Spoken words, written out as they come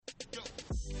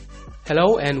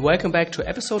Hello and welcome back to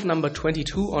episode number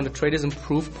 22 on the Traders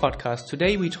Improve podcast.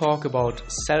 Today we talk about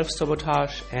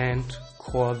self-sabotage and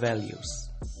core values.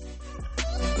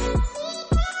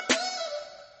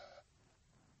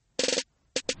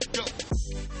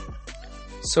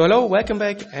 So hello, welcome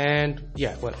back, and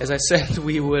as I said,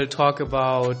 we will talk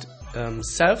about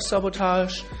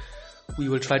self-sabotage. We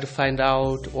will try to find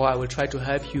out, or I will try to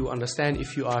help you understand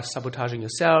if you are sabotaging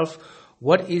yourself.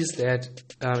 What is that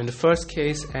in the first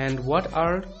case, and what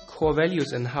are core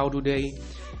values and how do they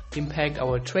impact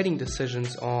our trading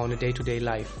decisions on a day-to-day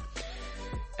life?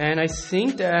 And I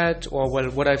think that,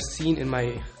 what I've seen in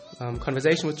my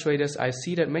conversation with traders, I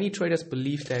see that many traders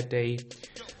believe that they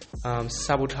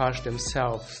sabotage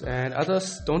themselves, and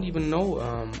others don't even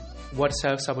know what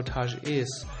self-sabotage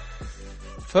is.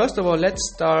 First of all,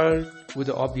 let's start with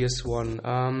the obvious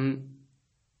one.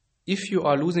 If you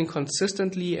are losing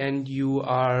consistently and you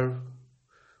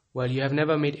have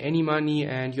never made any money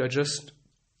and you're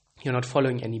not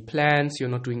following any plans, you're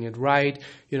not doing it right,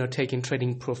 you're not taking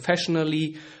trading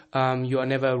professionally, you are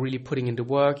never really putting in the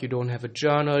work, you don't have a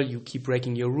journal, you keep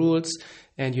breaking your rules,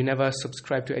 and you never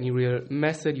subscribe to any real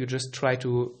method, you just try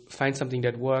to find something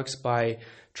that works by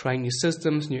trying new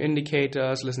systems, new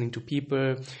indicators, listening to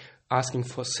people, asking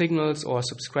for signals or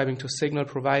subscribing to signal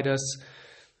providers.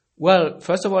 Well,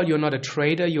 first of all, you're not a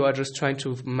trader, you are just trying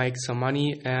to make some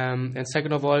money. And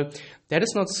second of all, that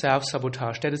is not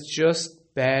self-sabotage, that is just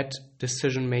bad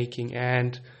decision-making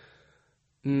and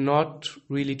not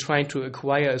really trying to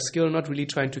acquire a skill, not really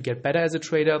trying to get better as a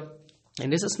trader.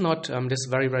 And this is this is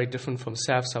very, very different from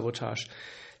self-sabotage.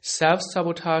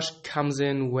 Self-sabotage comes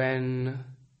in when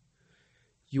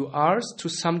you are to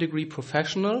some degree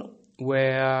professional,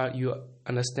 where you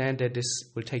understand that this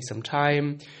will take some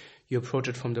time, you approach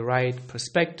it from the right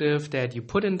perspective, that you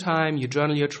put in time, you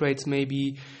journal your trades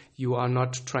maybe, you are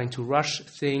not trying to rush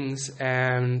things,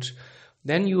 and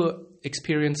then you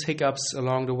experience hiccups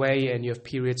along the way, and you have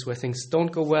periods where things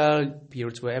don't go well,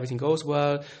 periods where everything goes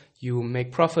well, you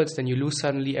make profits, then you lose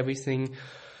suddenly everything.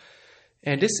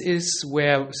 And this is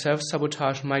where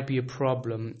self-sabotage might be a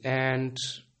problem. And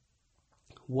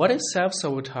what is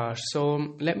self-sabotage?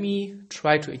 So let me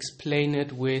try to explain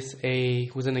it with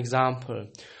an example.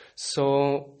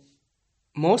 So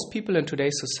most people in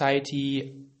today's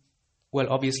society,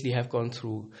 obviously have gone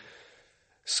through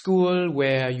school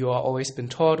where you are always been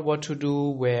taught what to do,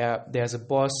 where there's a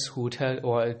boss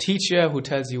or a teacher who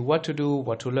tells you what to do,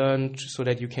 what to learn so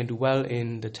that you can do well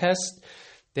in the test.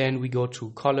 Then we go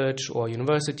to college or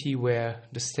university where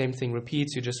the same thing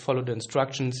repeats. You just follow the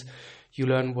instructions. You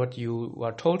learn what you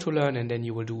are told to learn, and then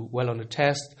you will do well on the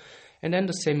test. And then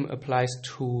the same applies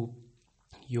to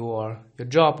your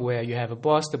job, where you have a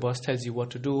boss. The boss tells you what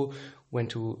to do, when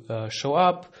to show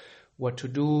up, what to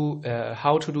do,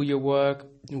 how to do your work,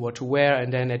 what to wear,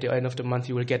 and then at the end of the month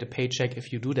you will get a paycheck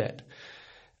if you do that.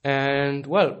 And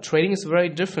trading is very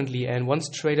differently, and once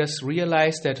traders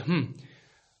realize that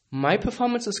my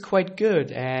performance is quite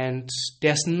good and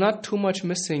there's not too much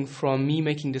missing from me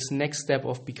making this next step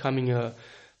of becoming a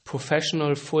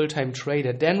professional full-time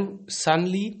trader, then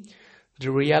suddenly the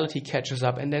reality catches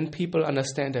up, and then people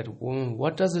understand that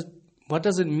what does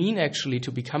it mean actually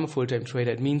to become a full-time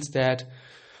trader? It means that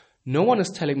no one is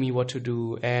telling me what to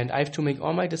do, and I have to make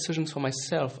all my decisions for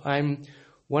myself. I'm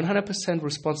 100%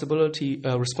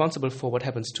 responsible for what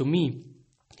happens to me.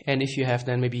 And if you have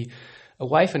then maybe a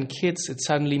wife and kids, it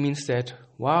suddenly means that,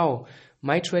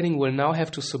 my trading will now have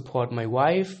to support my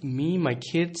wife, me, my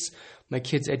kids'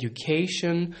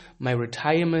 education, my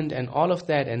retirement, and all of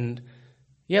that. And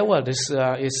this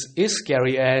is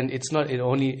scary, and it not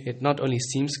only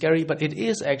seems scary, but it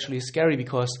is actually scary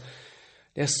because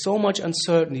there's so much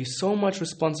uncertainty, so much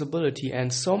responsibility,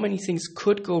 and so many things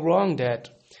could go wrong that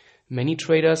many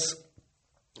traders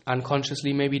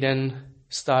unconsciously maybe then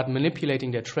start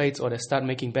manipulating their trades, or they start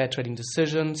making bad trading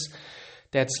decisions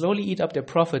that slowly eat up their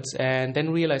profits, and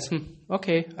then realize,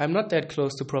 I'm not that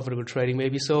close to profitable trading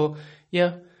maybe, so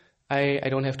I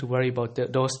don't have to worry about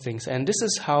those things. And this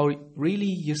is how really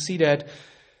you see that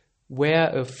where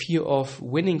a fear of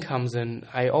winning comes in.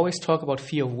 I always talk about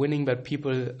fear of winning, but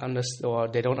people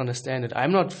they don't understand it.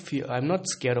 I'm not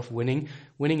scared of winning.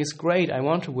 Winning is great. I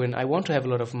want to win. I want to have a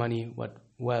lot of money.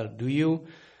 Do you?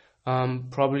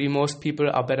 Probably most people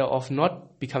are better off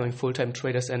not becoming full-time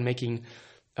traders and making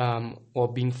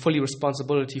or being fully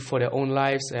responsibility for their own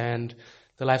lives and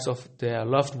the lives of their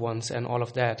loved ones and all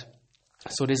of that.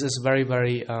 So this is very,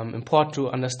 very important to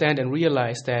understand and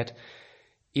realize that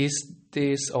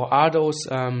are those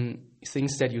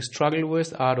things that you struggle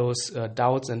with, are those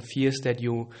doubts and fears that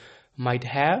you might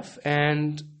have,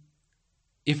 and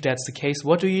if that's the case,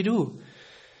 what do you do?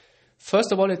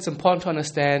 First of all, it's important to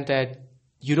understand that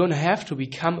you don't have to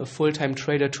become a full-time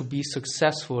trader to be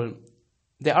successful.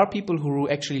 There are people who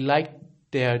actually like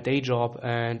their day job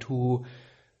and who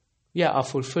are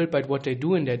fulfilled by what they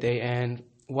do in their day. And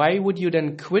why would you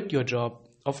then quit your job?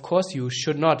 Of course, you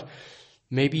should not.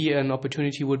 Maybe an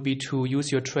opportunity would be to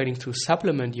use your trading to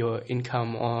supplement your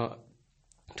income or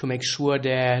to make sure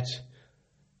that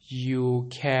you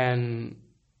can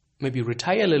maybe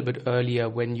retire a little bit earlier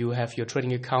when you have your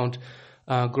trading account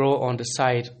grow on the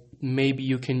side. Maybe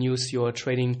you can use your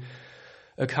trading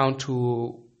account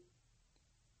to,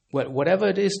 whatever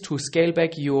it is, to scale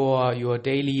back your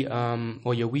daily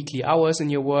or your weekly hours in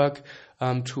your work,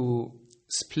 to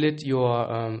split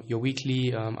your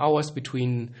weekly hours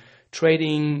between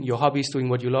trading, your hobbies, doing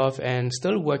what you love, and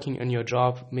still working in your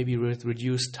job, maybe with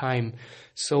reduced time.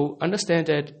 So understand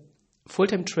that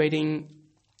full-time trading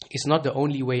is not the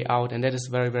only way out, and that is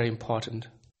very, very important.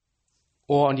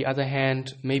 Or on the other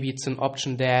hand, maybe it's an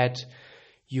option that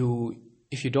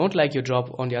if you don't like your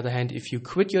job, on the other hand, if you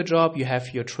quit your job, you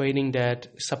have your trading that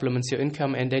supplements your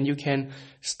income, and then you can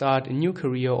start a new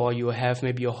career, or you have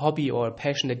maybe a hobby or a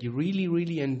passion that you really,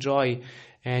 really enjoy,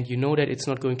 and you know that it's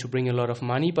not going to bring a lot of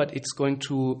money, but it's going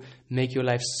to make your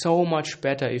life so much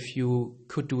better if you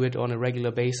could do it on a regular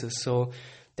basis. So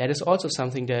that is also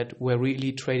something where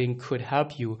really trading could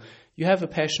help you. You have a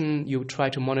passion, you try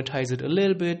to monetize it a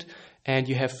little bit, and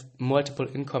you have multiple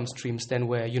income streams then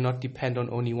where you not depend on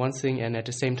only one thing, and at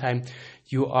the same time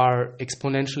you are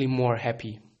exponentially more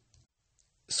happy.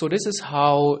 So this is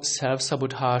how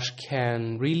self-sabotage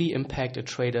can really impact a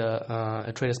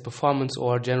trader's performance,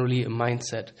 or generally a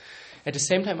mindset. At the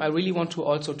same time, I really want to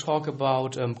also talk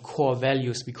about core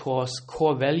values, because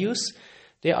core values,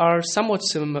 they are somewhat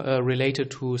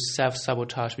related to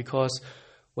self-sabotage, because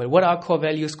what are core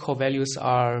values? Core values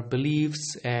are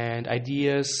beliefs and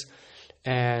ideas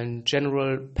and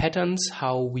general patterns,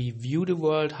 how we view the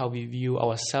world, how we view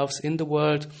ourselves in the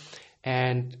world,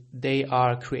 and they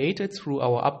are created through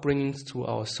our upbringings, through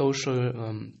our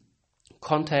social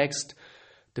context,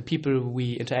 the people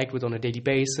we interact with on a daily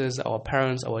basis, our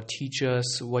parents, our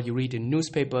teachers, what you read in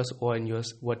newspapers, or in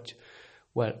what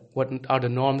are the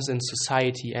norms in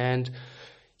society. And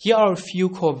here are a few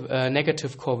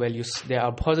negative core values. There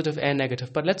are positive and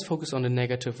negative, but let's focus on the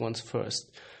negative ones first.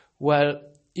 Well,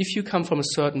 if you come from a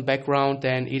certain background,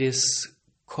 then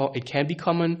it can be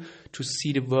common to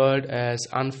see the world as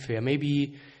unfair.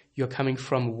 Maybe you're coming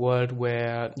from a world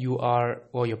where you are,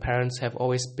 or your parents have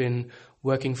always been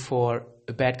working for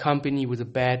a bad company with a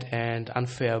bad and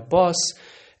unfair boss,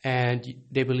 and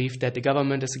they believe that the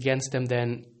government is against them.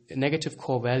 Then a negative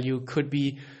core value could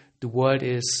be the world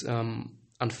is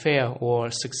unfair,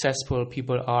 or successful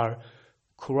people are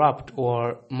corrupt,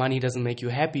 or money doesn't make you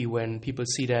happy. When people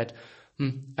see that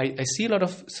I see a lot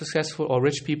of successful or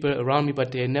rich people around me,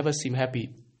 but they never seem happy,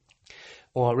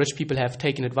 or rich people have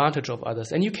taken advantage of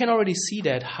others. And you can already see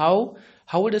that. How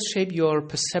will this shape your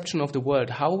perception of the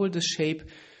world? How will this shape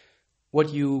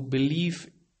what you believe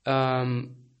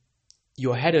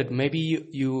you're headed? Maybe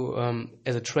you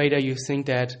as a trader, you think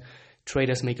that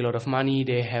traders make a lot of money,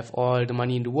 they have all the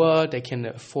money in the world, they can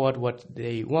afford what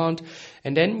they want.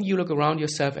 And then you look around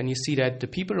yourself and you see that the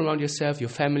people around yourself, your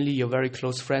family, your very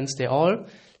close friends, they all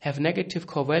have negative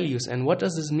core values. And what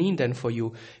does this mean then for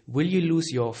you? Will you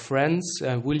lose your friends?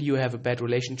 Will you have a bad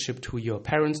relationship to your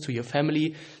parents, to your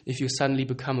family, if you suddenly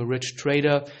become a rich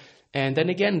trader? And then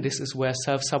again, this is where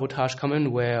self-sabotage comes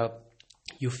in, where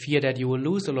you fear that you will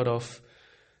lose a lot of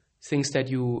things that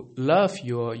you love,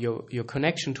 your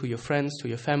connection to your friends, to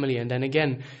your family, and then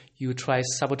again, you try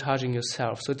sabotaging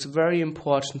yourself. So it's very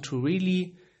important to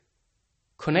really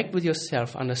connect with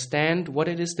yourself, understand what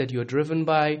it is that you're driven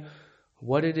by,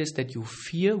 what it is that you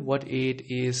fear, what it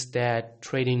is that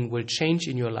trading will change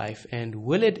in your life, and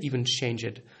will it even change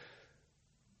it?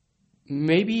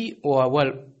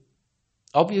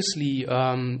 Obviously,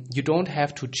 you don't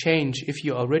have to change. If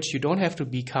you are rich, you don't have to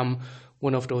become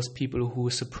one of those people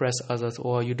who suppress others,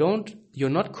 or you're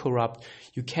not corrupt.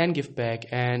 You can give back,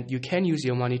 and you can use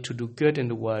your money to do good in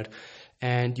the world,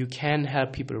 and you can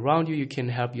help people around you, you can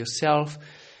help yourself.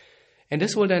 And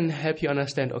this will then help you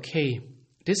understand, okay,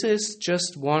 this is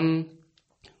just one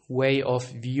way of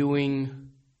viewing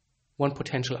one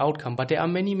potential outcome, but there are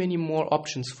many, many more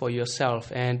options for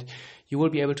yourself, and you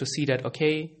will be able to see that,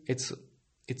 okay,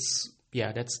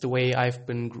 that's the way I've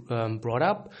been brought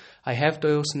up. I have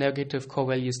those negative core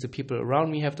values. The people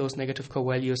around me have those negative core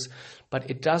values, but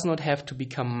it does not have to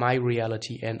become my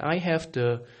reality. And I have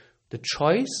the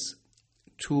choice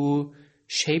to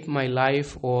shape my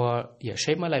life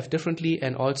differently,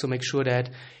 and also make sure that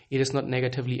it is not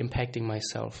negatively impacting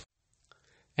myself.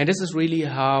 And this is really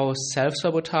how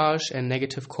self-sabotage and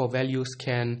negative core values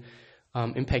can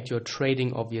impact your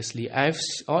trading, obviously. I've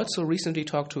also recently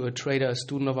talked to a trader, a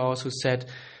student of ours, who said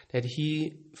that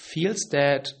he feels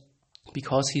that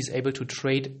because he's able to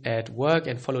trade at work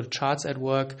and follow the charts at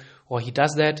work, or he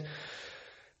does that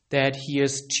he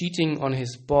is cheating on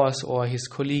his boss or his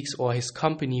colleagues or his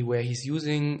company, where he's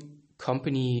using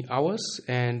company hours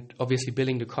and obviously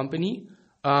billing the company,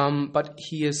 but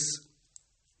he is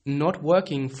not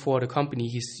working for the company.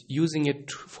 He's using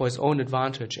it for his own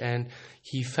advantage, and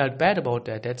he felt bad about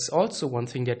that. That's also one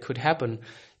thing that could happen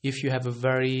if you have a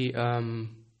very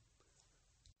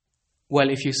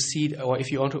if you see, or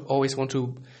if you always want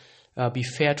to be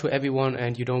fair to everyone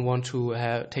and you don't want to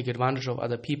take advantage of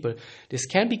other people. This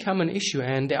can become an issue,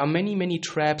 and there are many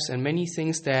traps and many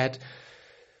things that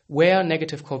where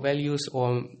negative core values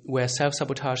or where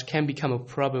self-sabotage can become a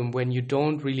problem when you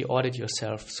don't really audit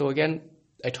yourself. So again,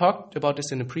 I talked about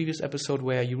this in a previous episode,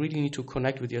 where you really need to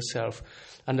connect with yourself,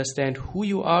 understand who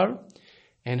you are.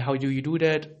 And how do you do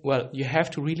that? Well, you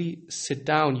have to really sit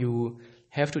down. You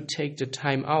have to take the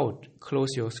time out, close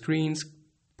your screens,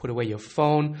 put away your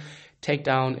phone, take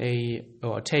a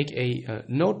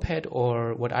notepad,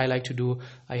 or what I like to do,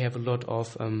 I have a lot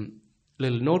of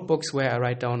little notebooks where I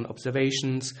write down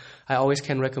observations. I always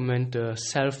can recommend the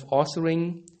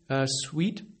self-authoring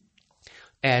suite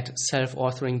at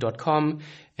selfauthoring.com,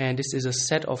 and this is a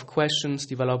set of questions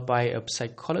developed by a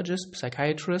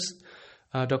psychiatrist,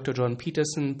 Dr. Jordan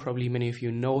Peterson. Probably many of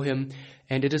you know him,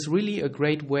 and it is really a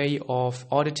great way of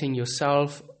auditing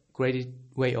yourself, great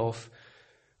way of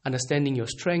understanding your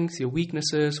strengths, your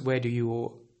weaknesses, where do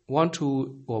you want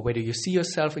to, or where do you see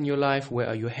yourself in your life, where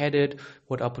are you headed,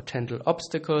 what are potential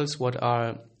obstacles, what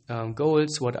are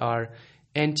goals, what are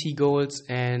anti-goals,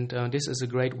 and this is a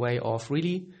great way of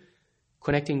really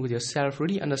connecting with yourself,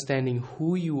 really understanding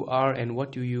who you are and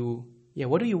what do you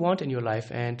want in your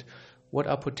life and what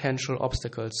are potential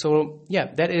obstacles. So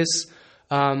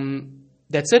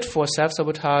that's it for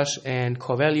self-sabotage and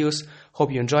core values.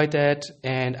 Hope you enjoyed that,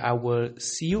 and I will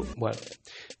see you. Well,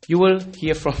 you will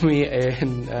hear from me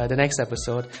in the next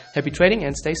episode. Happy trading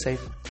and stay safe.